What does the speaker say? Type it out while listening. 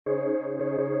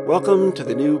Welcome to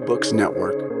the New Books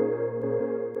Network.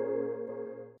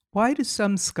 Why do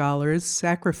some scholars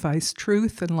sacrifice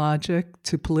truth and logic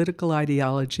to political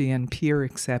ideology and peer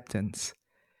acceptance?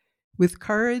 With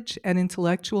courage and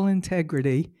intellectual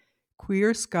integrity,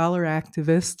 queer scholar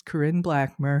activist Corinne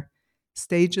Blackmer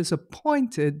stages a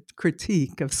pointed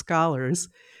critique of scholars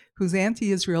whose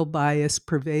anti-Israel bias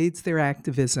pervades their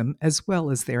activism as well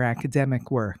as their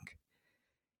academic work.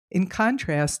 In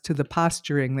contrast to the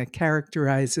posturing that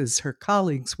characterizes her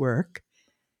colleagues' work,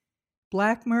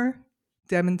 Blackmer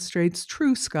demonstrates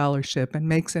true scholarship and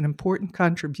makes an important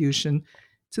contribution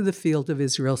to the field of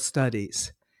Israel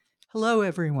studies. Hello,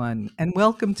 everyone, and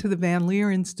welcome to the Van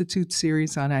Leer Institute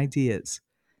series on ideas.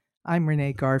 I'm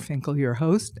Renee Garfinkel, your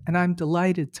host, and I'm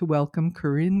delighted to welcome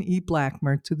Corinne E.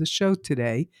 Blackmer to the show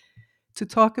today to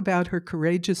talk about her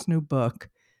courageous new book,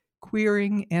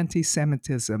 Queering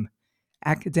Anti-Semitism,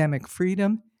 Academic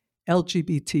Freedom,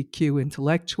 LGBTQ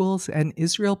Intellectuals, and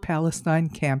Israel-Palestine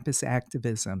Campus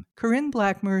Activism. Corinne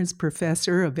Blackmer is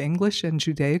professor of English and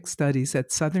Judaic Studies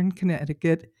at Southern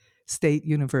Connecticut State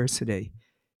University.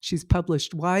 She's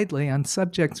published widely on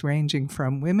subjects ranging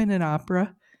from women in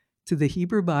opera to the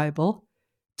Hebrew Bible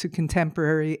to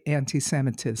contemporary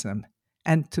anti-Semitism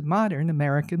and to modern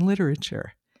American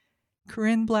literature.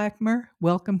 Corinne Blackmer,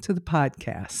 welcome to the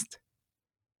podcast.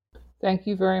 Thank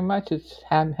you very much.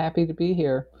 I'm happy to be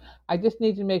here. I just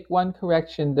need to make one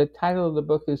correction. The title of the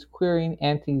book is Queering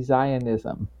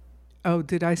Anti-Zionism. Oh,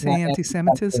 did I say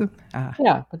anti-Semitism?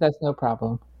 Yeah, but that's no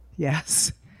problem.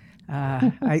 Yes.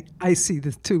 I see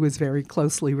the two as very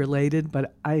closely related,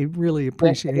 but I really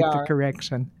appreciate the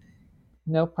correction.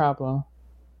 No problem.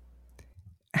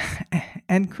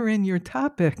 And Corinne, your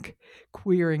topic,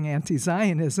 queering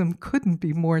anti-Zionism, couldn't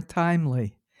be more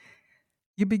timely.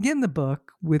 You begin the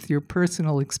book with your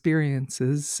personal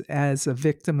experiences as a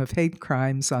victim of hate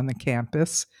crimes on the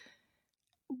campus,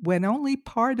 when only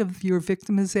part of your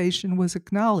victimization was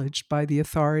acknowledged by the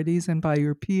authorities and by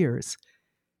your peers.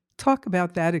 Talk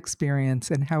about that experience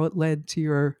and how it led to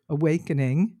your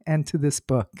awakening and to this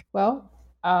book. Well,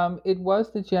 it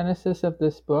was the genesis of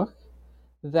this book,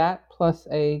 that plus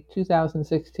a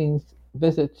 2016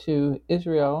 visit to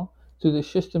Israel to the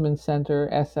Schusterman Center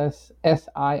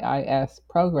SSIIS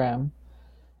program.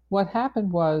 What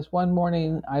happened was one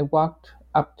morning I walked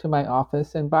up to my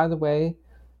office, and by the way,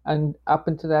 and up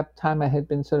until that time I had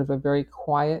been sort of a very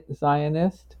quiet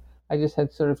Zionist. I just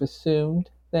had sort of assumed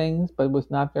things, but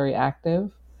was not very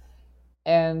active.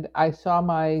 And I saw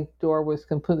my door was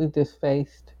completely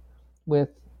defaced with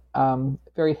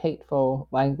very hateful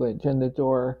language, and the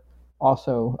door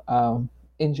also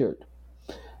injured.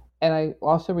 And I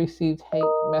also received hate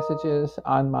messages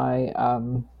on my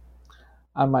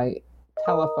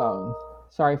telephone.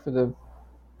 Sorry for the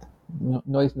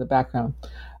noise in the background.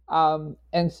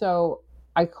 And so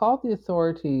I called the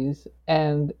authorities,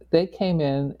 and they came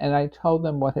in, and I told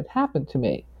them what had happened to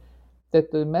me,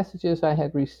 that the messages I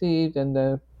had received and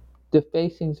the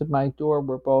defacings of my door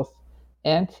were both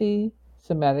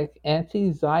anti-Semitic,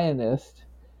 anti-Zionist,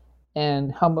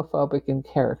 and homophobic in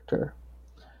character.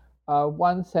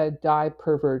 One said, "Die,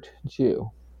 pervert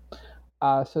Jew."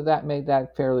 So that made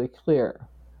that fairly clear.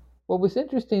 What was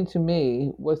interesting to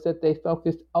me was that they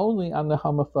focused only on the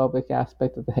homophobic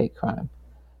aspect of the hate crime.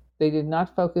 They did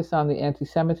not focus on the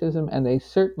anti-Semitism, and they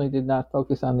certainly did not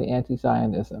focus on the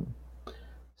anti-Zionism.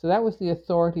 So that was the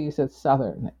authorities at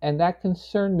Southern, and that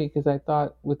concerned me because I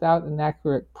thought without an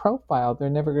accurate profile, they're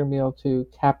never going to be able to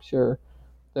capture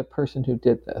the person who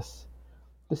did this.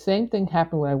 The same thing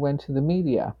happened when I went to the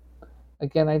media.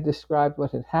 Again, I described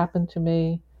what had happened to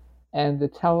me, and the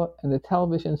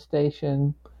television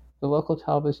station, the local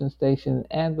television station,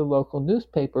 and the local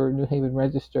newspaper, New Haven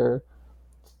Register,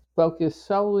 focused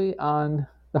solely on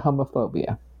the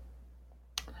homophobia.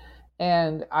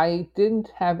 And I didn't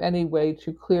have any way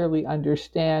to clearly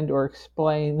understand or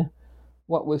explain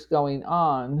what was going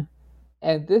on.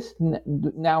 And this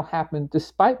now happened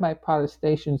despite my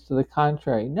protestations to the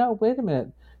contrary. No, wait a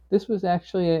minute. This was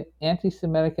actually an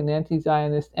anti-Semitic and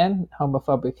anti-Zionist and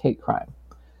homophobic hate crime.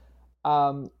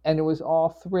 And it was all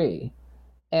three.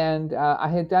 And I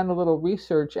had done a little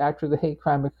research after the hate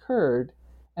crime occurred,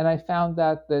 and I found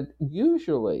that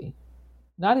usually,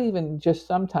 not even just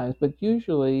sometimes, but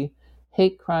usually,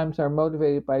 hate crimes are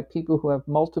motivated by people who have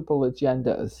multiple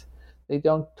agendas. They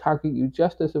don't target you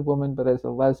just as a woman, but as a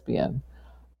lesbian,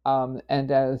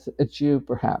 and as a Jew,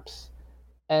 perhaps.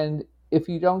 And if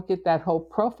you don't get that whole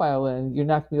profile in, you're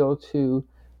not going to be able to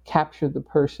capture the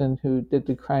person who did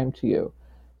the crime to you.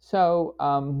 So,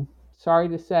 sorry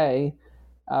to say,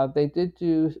 They did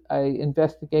do an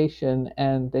investigation,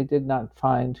 and they did not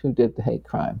find who did the hate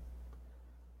crime.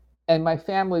 And my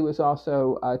family was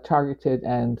also targeted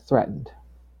and threatened.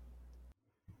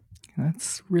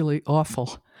 That's really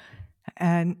awful.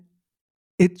 And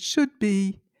it should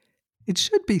be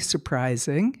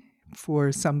surprising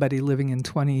for somebody living in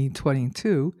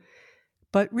 2022.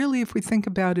 But really, if we think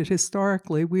about it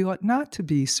historically, we ought not to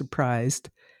be surprised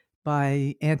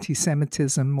by anti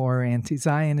Semitism or anti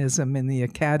Zionism in the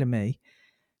academy.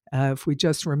 If we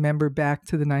just remember back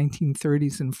to the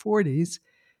 1930s and 40s,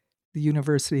 the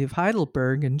University of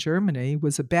Heidelberg in Germany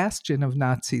was a bastion of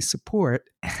Nazi support,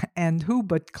 and who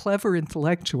but clever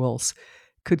intellectuals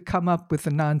could come up with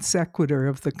a non sequitur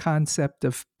of the concept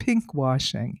of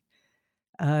pinkwashing?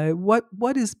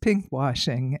 What is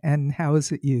pinkwashing, and how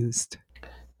is it used?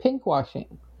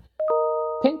 Pinkwashing.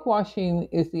 Pinkwashing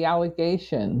is the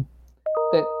allegation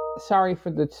that, sorry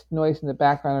for the noise in the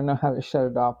background, I don't know how to shut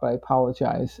it off, but I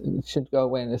apologize. It should go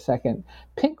away in a second.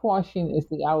 Pinkwashing is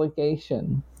the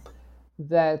allegation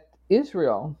that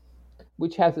Israel,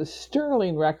 which has a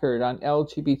sterling record on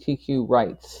LGBTQ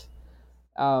rights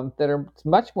that are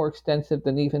much more extensive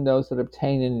than even those that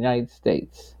obtain in the United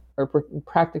States or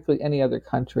practically any other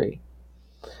country,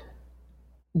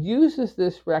 uses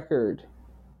this record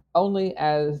only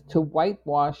as to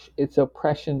whitewash its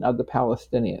oppression of the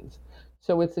Palestinians.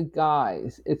 So it's a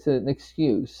guise, it's an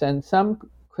excuse. And some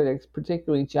critics,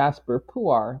 particularly Jasper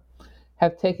Puar,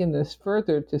 have taken this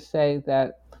further to say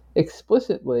that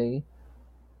explicitly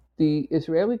the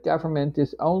Israeli government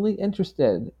is only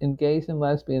interested in gays and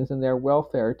lesbians and their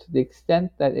welfare to the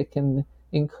extent that it can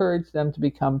encourage them to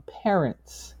become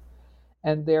parents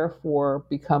and therefore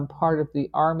become part of the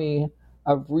army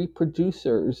of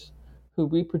reproducers who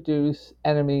reproduce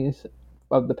enemies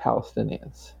of the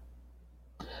Palestinians.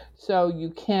 So you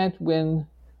can't win,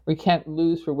 or you can't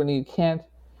lose for winning.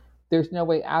 There's no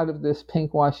way out of this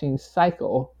pinkwashing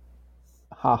cycle,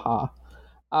 haha,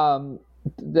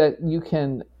 that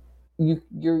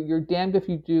you're damned if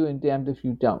you do and damned if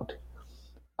you don't.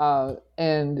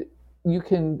 And you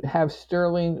can have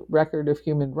sterling record of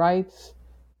human rights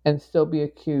and still be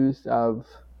accused of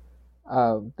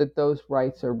that those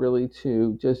rights are really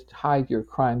to just hide your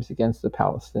crimes against the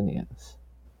Palestinians.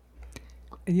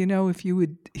 You know, if you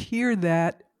would hear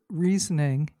that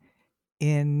reasoning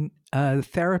in a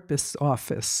therapist's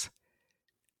office,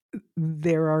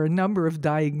 there are a number of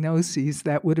diagnoses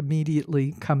that would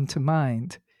immediately come to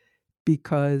mind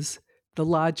because the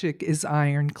logic is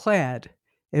ironclad.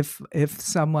 If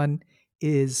someone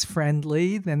is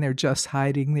friendly, then they're just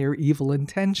hiding their evil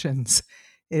intentions.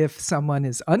 If someone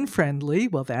is unfriendly,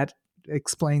 well, that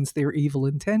explains their evil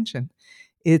intention.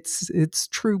 It's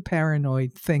true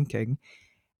paranoid thinking.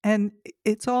 And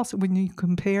it's also, when you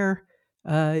compare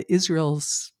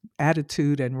Israel's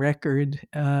attitude and record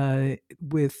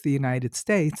with the United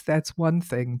States, that's one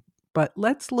thing. But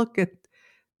let's look at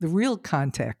the real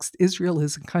context. Israel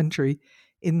is a country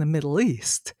in the Middle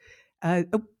East.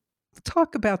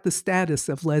 Talk about the status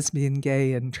of lesbian,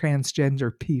 gay, and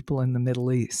transgender people in the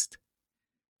Middle East.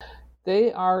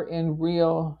 They are in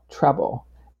real trouble,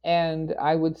 and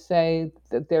I would say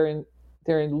that they're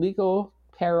in legal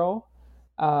peril.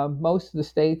 Most of the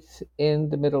states in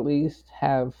the Middle East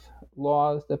have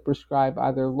laws that prescribe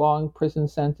either long prison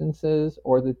sentences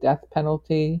or the death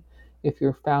penalty if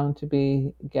you're found to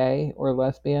be gay or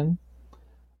lesbian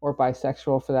or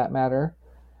bisexual, for that matter.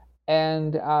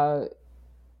 And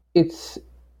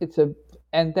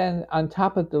and then on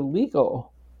top of the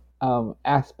legal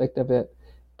aspect of it,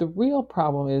 the real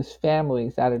problem is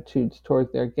families' attitudes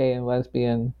towards their gay and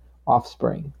lesbian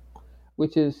offspring,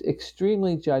 which is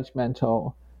extremely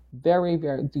judgmental. Very,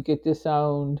 very, you get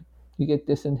disowned, you get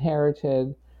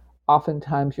disinherited.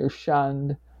 Oftentimes you're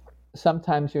shunned.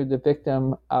 Sometimes you're the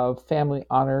victim of family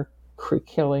honor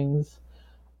killings.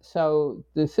 So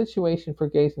the situation for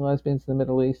gays and lesbians in the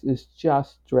Middle East is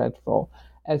just dreadful,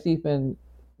 as even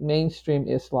mainstream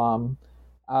Islam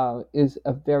is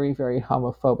a very, very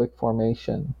homophobic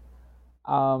formation.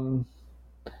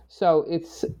 So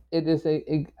it is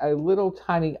a little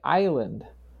tiny island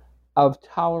of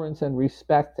tolerance and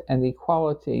respect and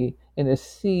equality in a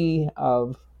sea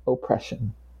of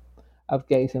oppression of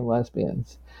gays and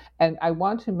lesbians. And I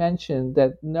want to mention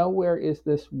that nowhere is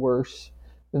this worse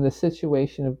than the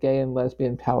situation of gay and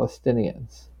lesbian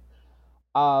Palestinians.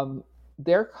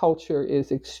 Their culture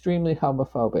is extremely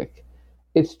homophobic.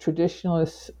 It's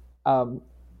traditionalist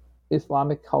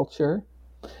Islamic culture,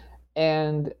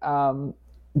 and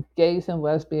gays and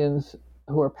lesbians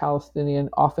who are Palestinian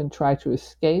often try to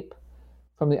escape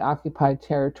from the occupied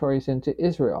territories into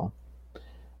Israel.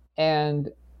 And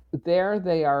there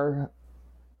they are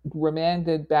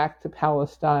remanded back to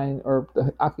Palestine or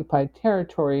the occupied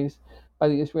territories by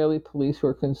the Israeli police, who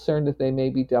are concerned that they may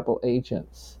be double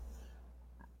agents.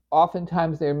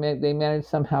 Oftentimes, they manage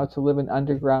somehow to live an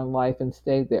underground life and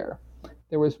stay there.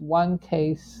 There was one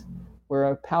case where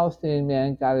a Palestinian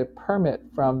man got a permit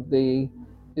from the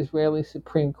Israeli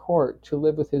Supreme Court to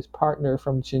live with his partner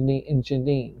from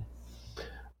Jenin.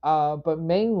 But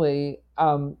mainly,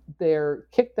 they're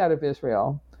kicked out of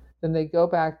Israel. Then they go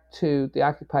back to the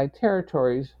occupied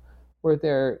territories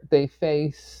where they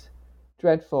face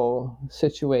dreadful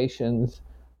situations,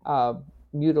 uh,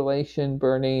 mutilation,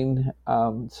 burning,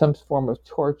 some form of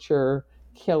torture,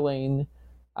 killing,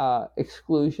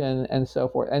 exclusion, and so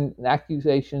forth, and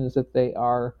accusations that they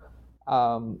are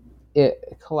um,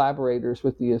 collaborators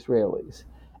with the Israelis.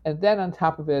 And then on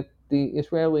top of it, the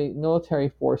Israeli military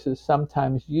forces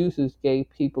sometimes uses gay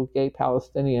people, gay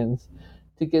Palestinians,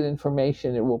 to get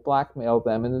information. It will blackmail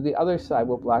them, and then the other side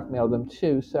will blackmail them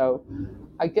too. So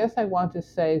I guess I want to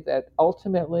say that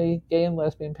ultimately, gay and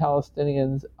lesbian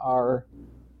Palestinians are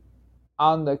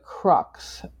at the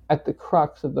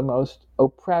crux of the most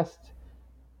oppressed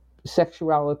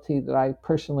sexuality that I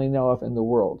personally know of in the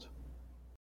world.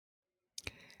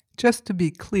 Just to be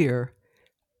clear,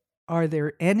 are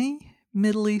there any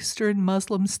Middle Eastern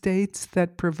Muslim states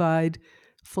that provide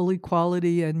full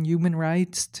equality and human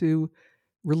rights to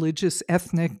religious,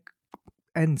 ethnic,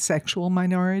 and sexual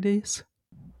minorities?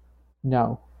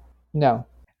 No, no.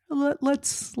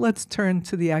 Let's turn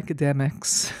to the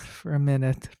academics for a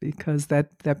minute, because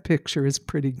that picture is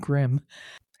pretty grim.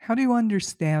 How do you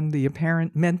understand the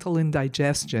apparent mental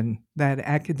indigestion that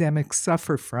academics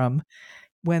suffer from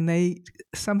when they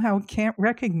somehow can't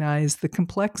recognize the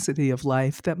complexity of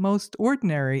life that most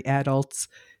ordinary adults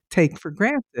take for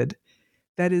granted?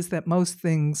 That is, that most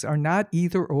things are not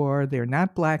either or, they're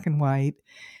not black and white,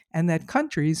 and that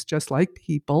countries, just like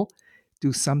people,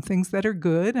 do some things that are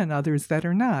good and others that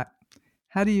are not.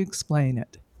 How do you explain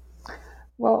it?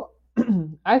 Well,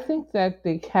 I think that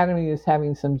the academy is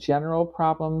having some general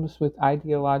problems with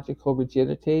ideological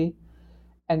rigidity,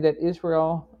 and that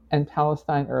Israel and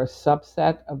Palestine are a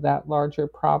subset of that larger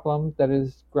problem that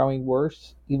is growing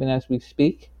worse even as we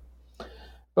speak.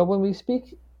 But when we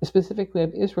speak specifically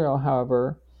of Israel,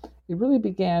 however, it really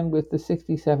began with the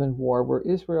 67 war, where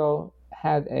Israel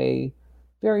had a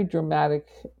very dramatic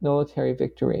military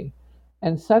victory.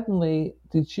 And suddenly,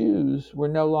 the Jews were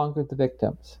no longer the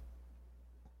victims.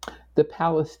 The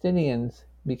Palestinians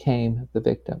became the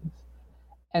victims.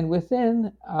 And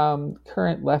within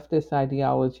current leftist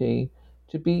ideology,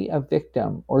 to be a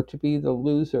victim or to be the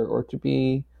loser or to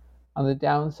be on the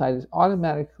downside is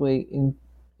automatically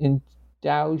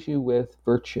endows you with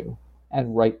virtue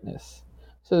and rightness.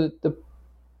 So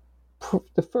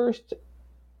the first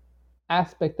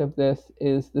aspect of this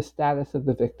is the status of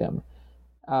the victim.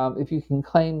 If you can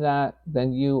claim that,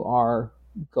 then you are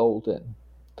golden.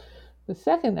 The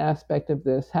second aspect of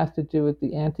this has to do with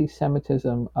the anti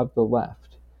Semitism of the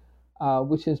left,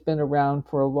 which has been around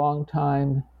for a long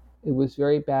time. It was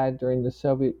very bad during the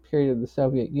Soviet period of the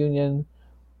Soviet Union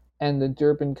and the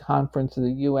Durban Conference of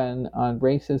the UN on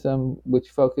Racism, which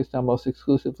focused almost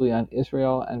exclusively on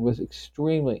Israel and was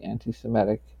extremely anti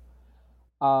Semitic.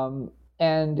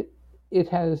 And it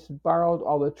has borrowed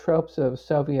all the tropes of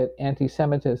Soviet anti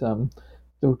Semitism.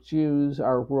 The Jews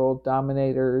are world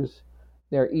dominators,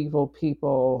 they're evil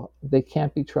people, they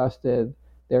can't be trusted,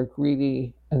 they're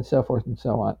greedy, and so forth and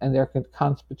so on, and they're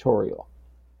conspiratorial.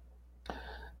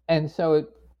 And so it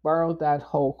borrowed that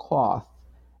whole cloth.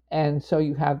 And so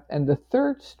and the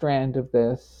third strand of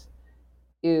this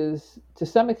is to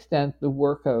some extent the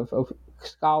work of a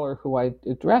scholar who I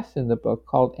address in the book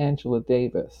called Angela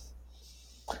Davis.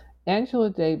 Angela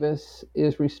Davis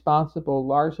is responsible,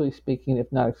 largely speaking,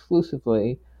 if not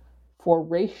exclusively, for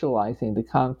racializing the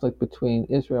conflict between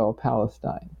Israel and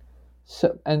Palestine.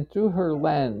 So, and through her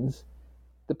lens,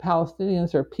 the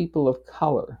Palestinians are people of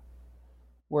color,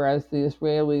 whereas the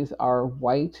Israelis are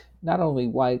white, not only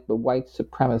white, but white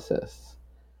supremacists.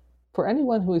 For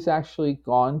anyone who has actually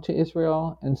gone to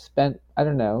Israel and spent, I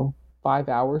don't know, 5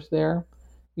 hours there,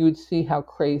 you would see how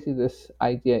crazy this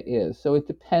idea is. So it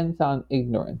depends on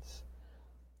ignorance.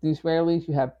 The Israelis,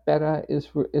 you have Beta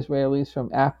Israelis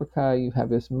from Africa, you have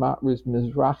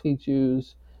Mizrahi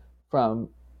Jews from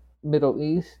Middle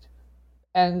East,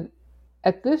 and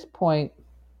at this point,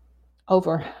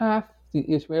 over half the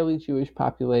Israeli Jewish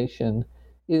population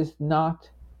is not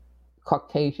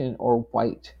Caucasian or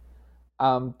white.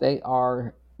 They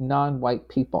are non-white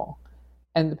people,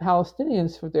 and the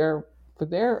Palestinians, from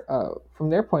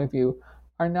their point of view,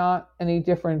 are not any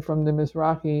different from the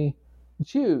Mizrahi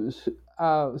Jews.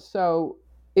 So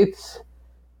it's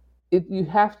you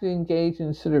have to engage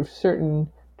in sort of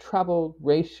certain troubled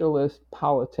racialist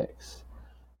politics.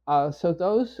 So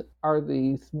those are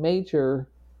these major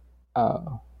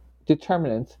uh,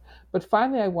 determinants. But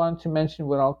finally, I want to mention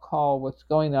what I'll call what's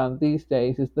going on these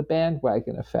days is the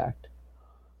bandwagon effect.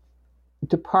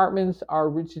 Departments are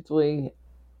rigidly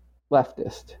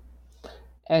leftist,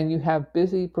 and you have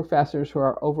busy professors who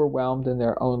are overwhelmed in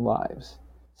their own lives.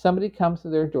 Somebody comes to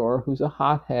their door who's a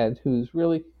hothead, who's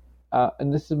really,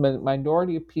 and this is a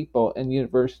minority of people in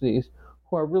universities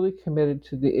who are really committed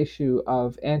to the issue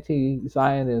of anti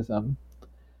Zionism.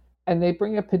 And they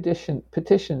bring a petition,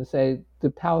 say the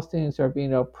Palestinians are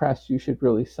being oppressed, you should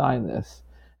really sign this.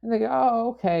 And they go, oh,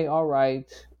 okay, all right,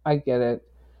 I get it.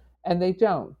 And they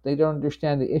don't. They don't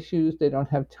understand the issues. They don't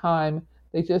have time.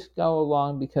 They just go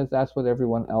along because that's what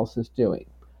everyone else is doing.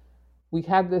 We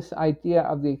have this idea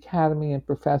of the academy and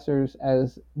professors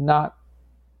as not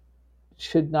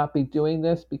should not be doing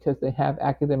this because they have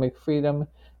academic freedom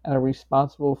and are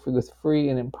responsible for this free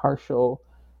and impartial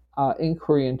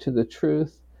inquiry into the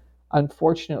truth.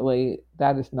 Unfortunately,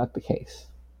 that is not the case.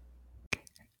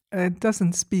 It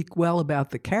doesn't speak well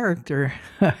about the character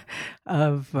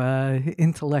of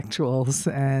intellectuals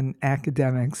and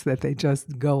academics that they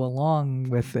just go along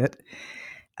with it.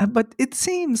 But it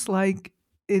seems like,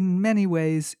 in many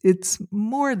ways, it's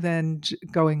more than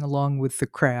going along with the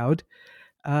crowd.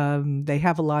 They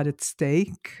have a lot at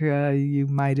stake. You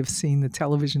might have seen the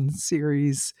television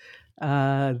series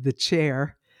The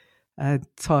Chair.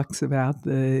 Talks about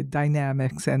the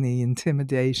dynamics and the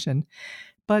intimidation.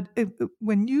 But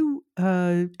when you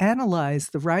analyze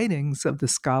the writings of the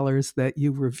scholars that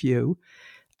you review,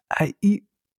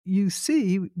 you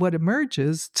see what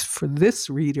emerges, for this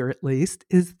reader at least,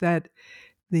 is that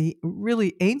the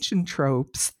really ancient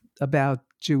tropes about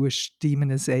Jewish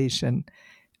demonization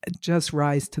just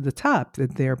rise to the top,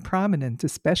 that they're prominent,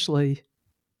 especially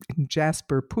in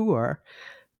Jasper Puar,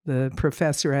 the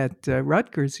professor at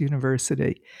Rutgers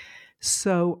University.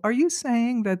 So are you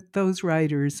saying that those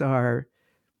writers are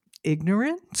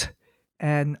ignorant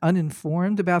and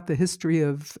uninformed about the history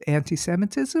of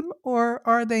anti-Semitism, or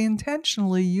are they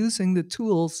intentionally using the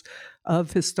tools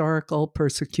of historical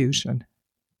persecution?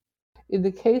 In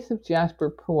the case of Jasper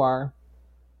Puar,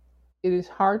 it is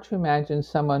hard to imagine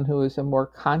someone who is a more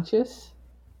conscious,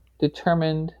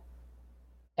 determined,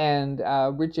 and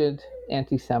rigid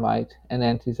anti Semite and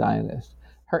anti Zionist.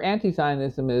 Her anti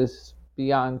Zionism is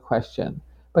beyond question,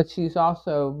 but she's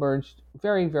also merged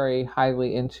very, very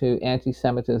highly into anti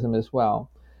Semitism as well.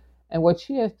 And what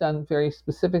she has done very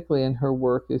specifically in her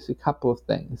work is a couple of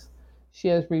things. She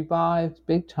has revived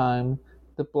big time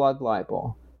the blood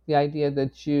libel, the idea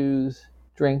that Jews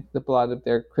drink the blood of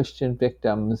their Christian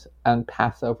victims on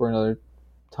Passover and other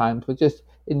times, but just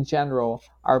in general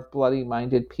are bloody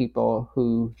minded people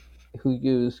who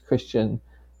use Christians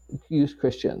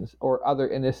or other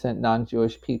innocent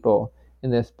non-Jewish people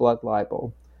in this blood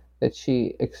libel that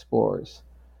she explores.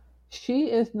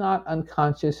 She is not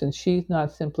unconscious, and she's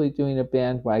not simply doing a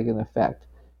bandwagon effect.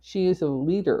 She is a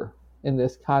leader in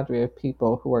this cadre of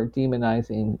people who are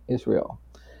demonizing Israel.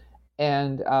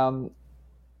 And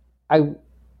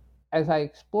as I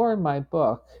explore in my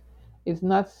book, it's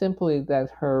not simply that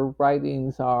her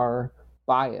writings are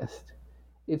biased.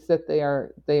 It's that they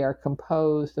are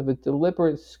composed of a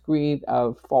deliberate screed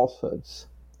of falsehoods.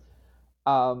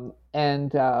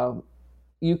 And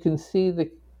you can see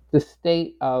the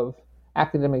state of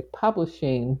academic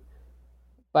publishing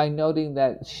by noting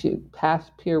that she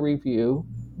passed peer review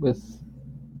with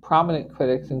prominent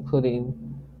critics,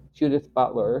 including Judith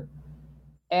Butler,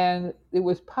 and it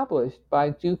was published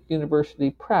by Duke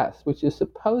University Press, which is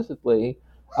supposedly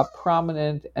a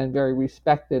prominent and very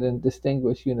respected and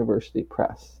distinguished university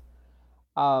press.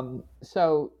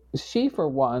 So she, for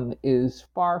one, is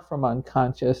far from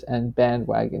unconscious and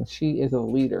bandwagon. She is a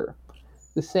leader.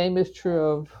 The same is true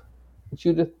of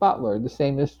Judith Butler. The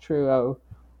same is true of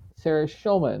Sarah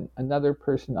Schulman, another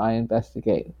person I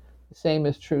investigate. The same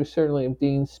is true certainly of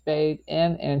Dean Spade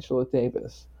and Angela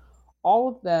Davis. All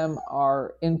of them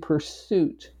are in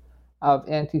pursuit of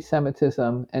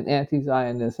anti-Semitism and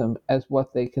anti-Zionism as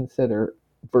what they consider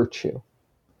virtue.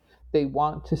 They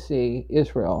want to see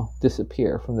Israel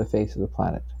disappear from the face of the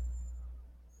planet.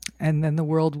 And then the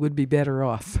world would be better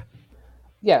off.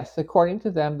 Yes, according to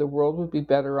them, the world would be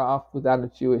better off without a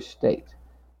Jewish state.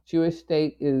 Jewish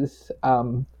state is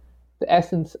the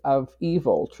essence of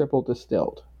evil, triple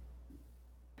distilled.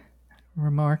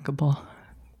 Remarkable.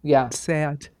 Yeah.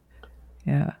 Sad.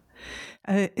 Yeah.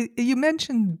 You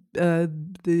mentioned the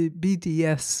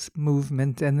BDS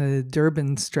movement and the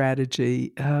Durban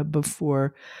strategy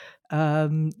before.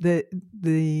 the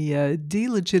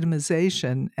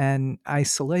delegitimization and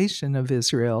isolation of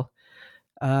Israel,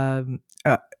 um,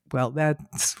 uh, well,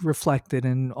 that's reflected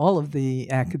in all of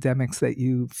the academics that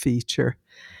you feature.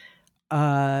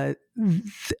 Are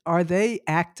they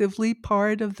actively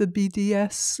part of the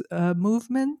BDS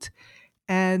movement?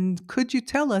 And could you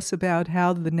tell us about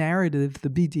how the narrative, the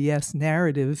BDS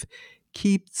narrative,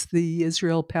 keeps the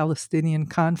Israel-Palestinian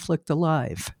conflict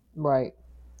alive? Right.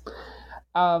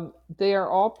 They are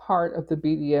all part of the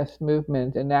BDS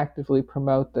movement and actively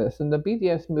promote this. And the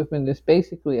BDS movement is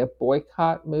basically a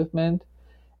boycott movement.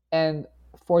 And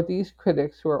for these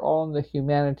critics who are all in the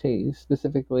humanities,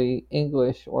 specifically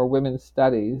English or women's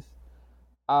studies,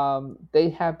 they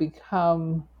have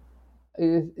become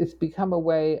it's become a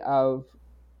way of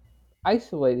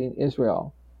isolating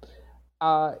Israel.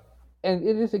 Uh, and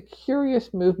it is a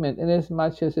curious movement in as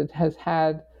much as it has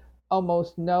had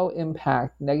almost no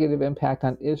negative impact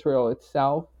on Israel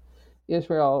itself.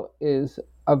 Israel is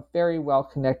a very well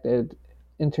connected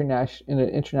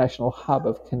international hub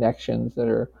of connections that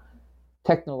are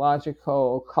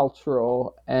technological,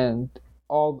 cultural, and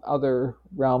all other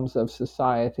realms of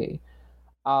society.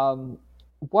 Um,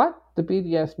 what the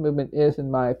BDS movement is,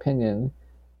 in my opinion,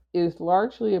 is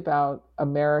largely about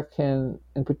American,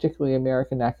 and particularly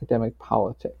American academic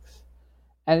politics.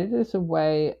 And it is a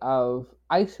way of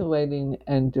isolating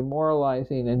and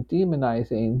demoralizing and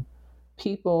demonizing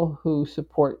people who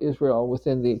support Israel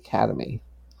within the academy.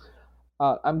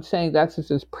 I'm saying that's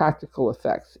its practical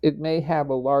effects. It may have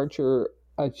a larger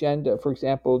agenda. For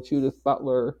example, Judith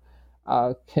Butler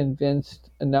convinced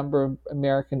a number of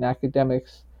American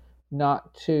academics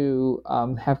not to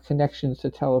have connections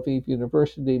to Tel Aviv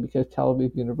University because Tel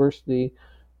Aviv University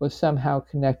was somehow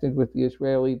connected with the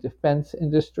Israeli defense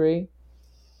industry.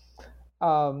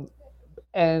 Um,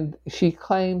 and she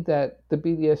claimed that the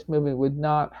BDS movement would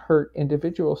not hurt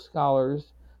individual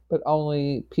scholars, but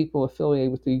only people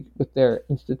affiliated with their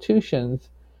institutions.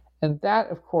 And that,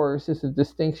 of course, is a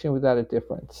distinction without a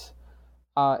difference.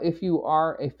 If you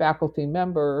are a faculty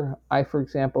member, I, for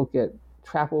example, get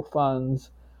travel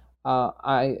funds.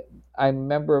 I'm a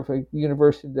member of a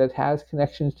university that has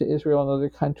connections to Israel and other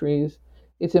countries.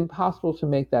 It's impossible to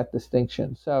make that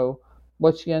distinction. So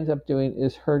what she ends up doing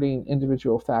is hurting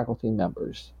individual faculty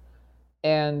members.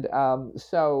 And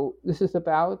so this is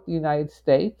about the United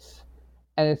States,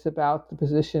 and it's about the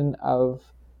position of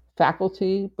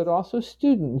faculty, but also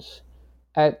students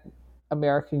at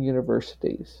American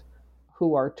universities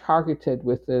who are targeted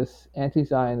with this anti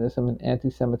Zionism and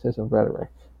anti Semitism rhetoric.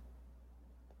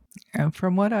 And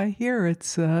from what I hear,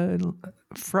 it's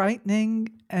frightening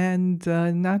and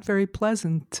not very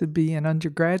pleasant to be an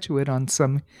undergraduate on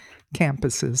some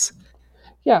campuses.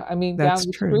 Yeah, I mean, That's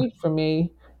down the true. street from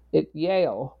me at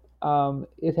Yale,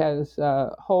 it has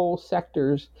whole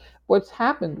sectors. What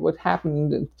happened,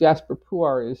 that Jasper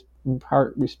Puar is in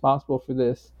part responsible for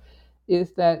this,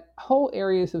 is that whole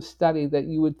areas of study that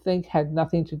you would think had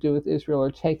nothing to do with Israel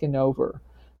are taken over.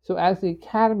 So as the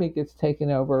academy gets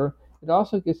taken over, it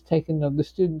also gets taken over, the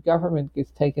student government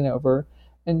gets taken over,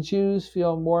 and Jews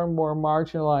feel more and more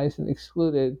marginalized and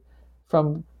excluded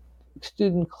from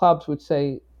student clubs, which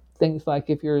say things like,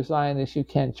 if you're a Zionist, you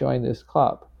can't join this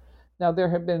club. Now, there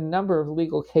have been a number of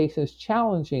legal cases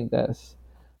challenging this,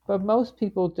 but most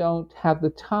people don't have the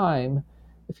time.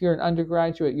 If you're an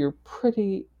undergraduate, you're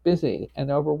pretty busy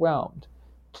and overwhelmed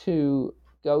to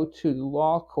go to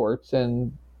law courts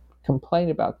and complain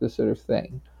about this sort of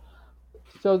thing.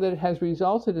 So that it has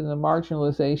resulted in the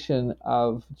marginalization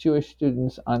of Jewish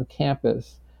students on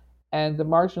campus and the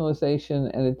marginalization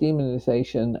and the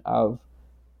demonization of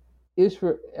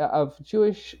Israel, of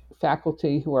Jewish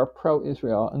faculty who are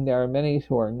pro-Israel, and there are many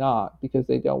who are not because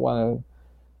they don't want to,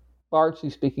 largely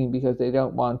speaking, because they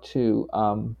don't want to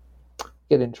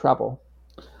get in trouble,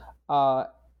 uh,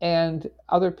 and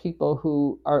other people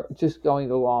who are just going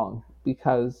along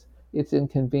because it's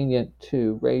inconvenient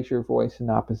to raise your voice in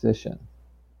opposition.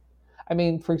 I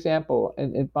mean, for example,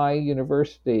 in my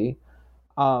university,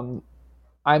 um,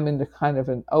 I'm in the kind of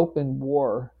an open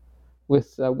war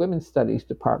with the Women's Studies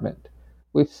Department,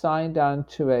 which signed on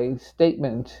to a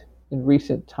statement in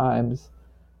recent times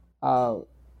uh,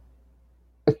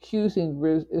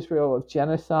 accusing Israel of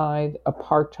genocide,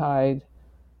 apartheid,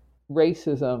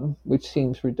 racism, which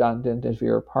seems redundant as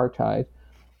you're apartheid,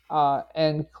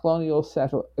 and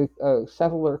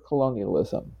settler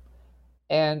colonialism.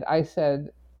 And I said,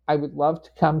 I would love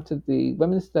to come to the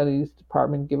Women's Studies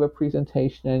Department, give a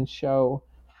presentation, and show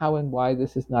how and why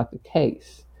this is not the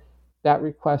case. That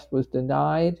request was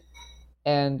denied,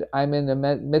 and I'm in the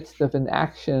midst of an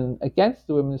action against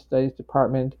the Women's Studies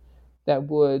Department that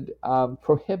would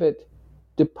prohibit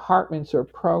departments or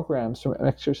programs from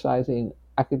exercising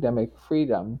academic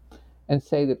freedom and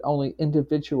say that only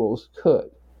individuals could.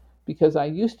 Because I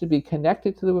used to be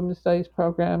connected to the Women's Studies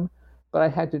program, but I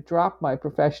had to drop my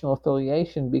professional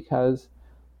affiliation because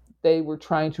they were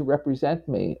trying to represent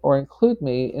me or include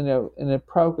me in a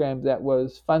program that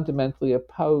was fundamentally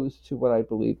opposed to what I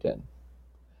believed in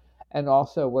and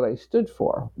also what I stood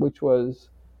for, which was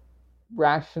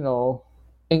rational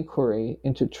inquiry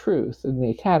into truth in the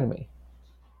academy.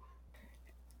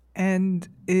 And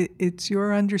it's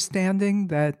your understanding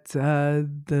that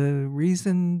the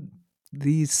reason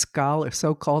these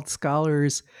so-called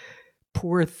scholars,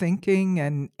 poor thinking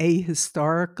and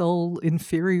ahistorical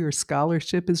inferior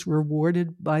scholarship is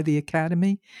rewarded by the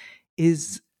academy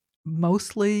is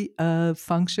mostly a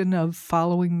function of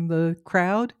following the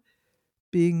crowd,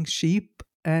 being sheep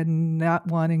and not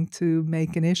wanting to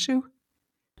make an issue?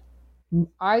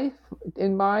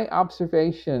 In my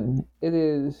observation, it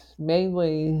is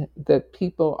mainly that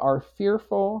people are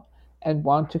fearful and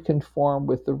want to conform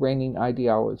with the reigning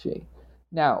ideology.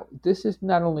 Now, this is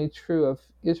not only true of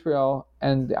Israel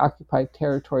and the occupied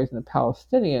territories and the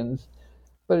Palestinians,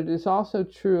 but it is also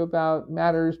true about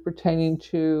matters pertaining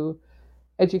to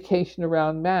education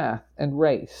around math and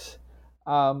race,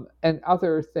 and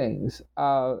other things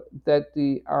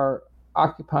that are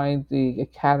occupying the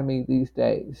academy these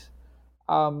days.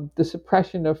 The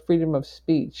suppression of freedom of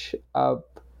speech, of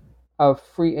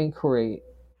free inquiry,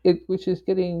 which is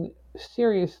getting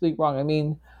seriously wrong. I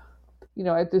mean,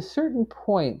 at this certain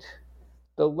point,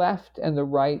 the left and the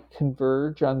right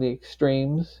converge on the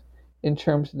extremes in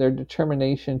terms of their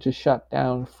determination to shut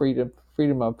down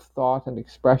freedom of thought and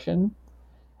expression.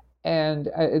 And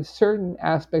in certain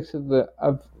aspects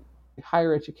of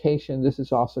higher education, this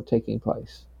is also taking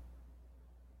place.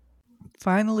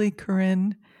 Finally,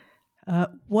 Corinne,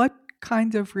 what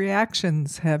kind of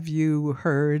reactions have you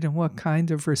heard and what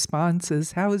kind of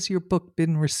responses? How has your book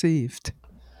been received?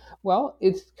 Well,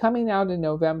 it's coming out in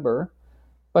November,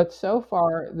 but so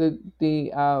far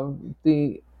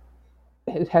the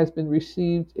it has been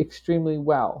received extremely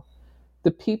well.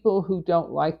 The people who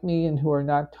don't like me and who are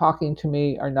not talking to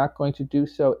me are not going to do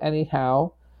so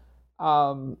anyhow.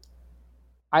 Um,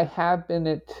 I have been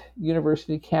at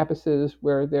university campuses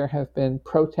where there have been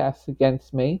protests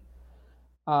against me.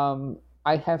 Um,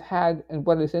 I have had, and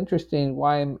what is interesting,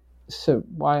 why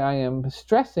I am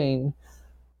stressing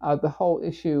the whole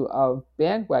issue of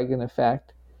bandwagon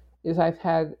effect, is I've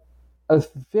had a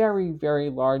very, very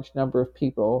large number of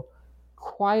people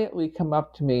quietly come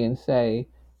up to me and say,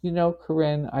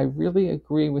 Corinne, I really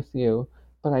agree with you,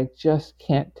 but I just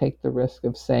can't take the risk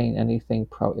of saying anything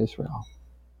pro Israel.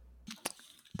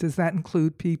 Does that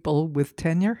include people with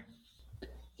tenure?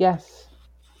 Yes.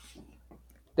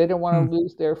 They don't want to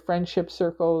lose their friendship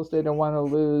circles. They don't want to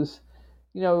lose,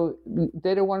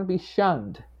 they don't want to be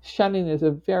shunned. Shunning is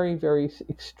a very, very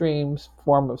extreme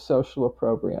form of social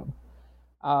opprobrium.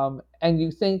 And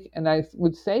you think, and I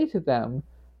would say to them,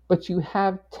 but you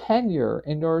have tenure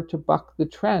in order to buck the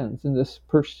trends in this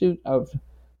pursuit of,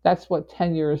 that's what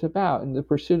tenure is about, in the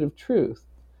pursuit of truth.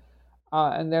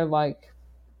 And they're like,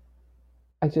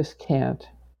 I just can't.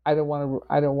 I don't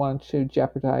want to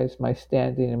jeopardize my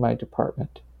standing in my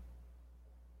department.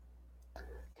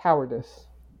 Cowardice.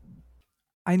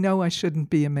 I know I shouldn't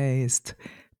be amazed,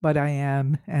 but I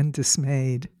am, and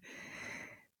dismayed.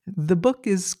 The book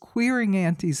is Queering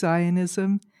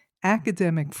Anti-Zionism,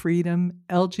 Academic Freedom,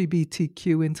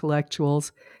 LGBTQ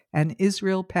Intellectuals, and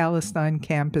Israel-Palestine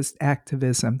Campus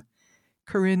Activism.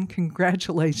 Corinne,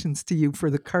 congratulations to you for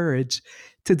the courage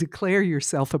to declare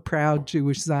yourself a proud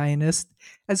Jewish Zionist,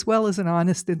 as well as an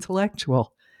honest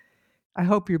intellectual. I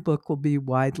hope your book will be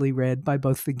widely read by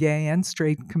both the gay and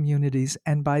straight communities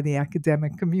and by the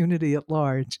academic community at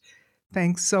large.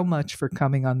 Thanks so much for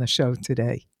coming on the show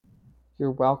today.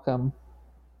 You're welcome.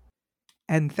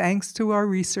 And thanks to our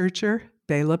researcher,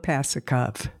 Bela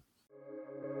Pasikov.